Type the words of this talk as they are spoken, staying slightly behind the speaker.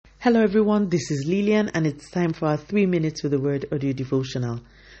Hello everyone, this is Lillian and it's time for our 3 minutes with the word audio devotional.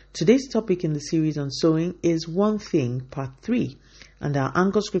 Today's topic in the series on sowing is One Thing, Part 3, and our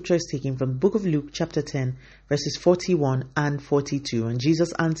anchor scripture is taken from the book of Luke chapter 10 verses 41 and 42. And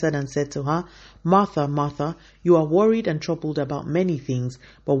Jesus answered and said to her, Martha, Martha, you are worried and troubled about many things,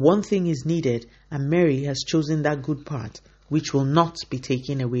 but one thing is needed, and Mary has chosen that good part, which will not be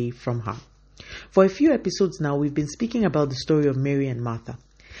taken away from her. For a few episodes now, we've been speaking about the story of Mary and Martha.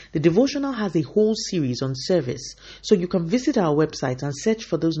 The devotional has a whole series on service, so you can visit our website and search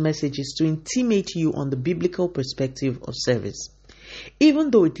for those messages to intimate you on the biblical perspective of service. Even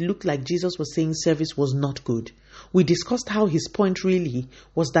though it looked like Jesus was saying service was not good, we discussed how his point really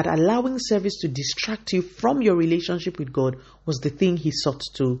was that allowing service to distract you from your relationship with God was the thing he sought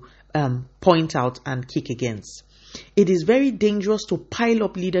to point out and kick against. It is very dangerous to pile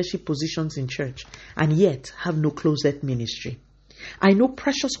up leadership positions in church and yet have no closet ministry. I know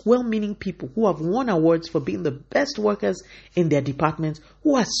precious, well-meaning people who have won awards for being the best workers in their department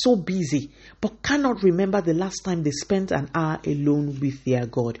who are so busy but cannot remember the last time they spent an hour alone with their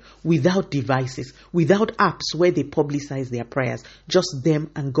God, without devices, without apps where they publicize their prayers, just them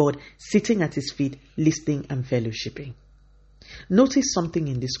and God sitting at his feet, listening and fellowshipping. Notice something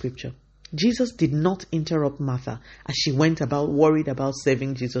in this scripture. Jesus did not interrupt Martha as she went about worried about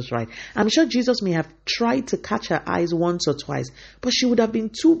serving Jesus right. I'm sure Jesus may have tried to catch her eyes once or twice, but she would have been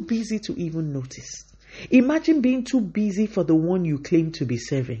too busy to even notice. Imagine being too busy for the one you claim to be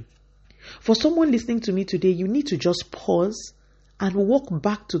serving. For someone listening to me today, you need to just pause and walk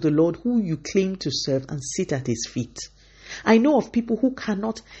back to the Lord who you claim to serve and sit at his feet. I know of people who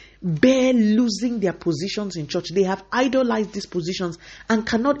cannot bear losing their positions in church. They have idolized these positions and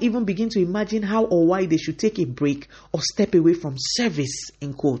cannot even begin to imagine how or why they should take a break or step away from service,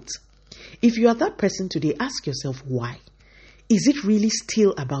 in quotes. If you are that person today, ask yourself why. Is it really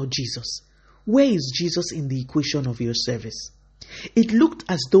still about Jesus? Where is Jesus in the equation of your service? It looked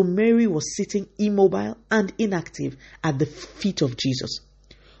as though Mary was sitting immobile and inactive at the feet of Jesus.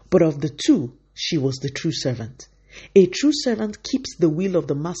 But of the two, she was the true servant. A true servant keeps the will of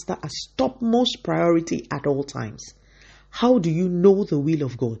the master as topmost priority at all times. How do you know the will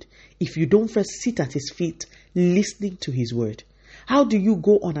of God if you don't first sit at his feet listening to his word? How do you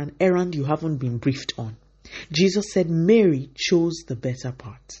go on an errand you haven't been briefed on? Jesus said Mary chose the better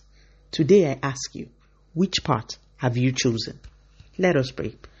part. Today I ask you, which part have you chosen? Let us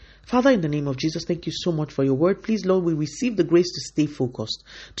pray. Father, in the name of Jesus, thank you so much for your word. Please, Lord, we receive the grace to stay focused,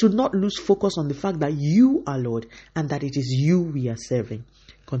 to not lose focus on the fact that you are Lord and that it is you we are serving.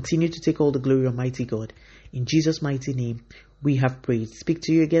 Continue to take all the glory, Almighty God. In Jesus' mighty name, we have prayed. Speak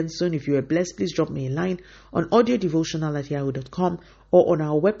to you again soon. If you are blessed, please drop me a line on audiodevotional@yahoo.com or on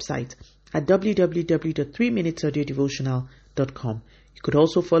our website at www.3minutesaudiodevotional.com. You could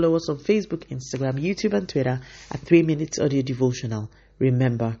also follow us on Facebook, Instagram, YouTube, and Twitter at 3 Minutes Audio Devotional.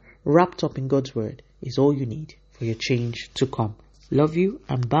 Remember, wrapped up in God's word is all you need for your change to come. Love you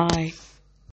and bye.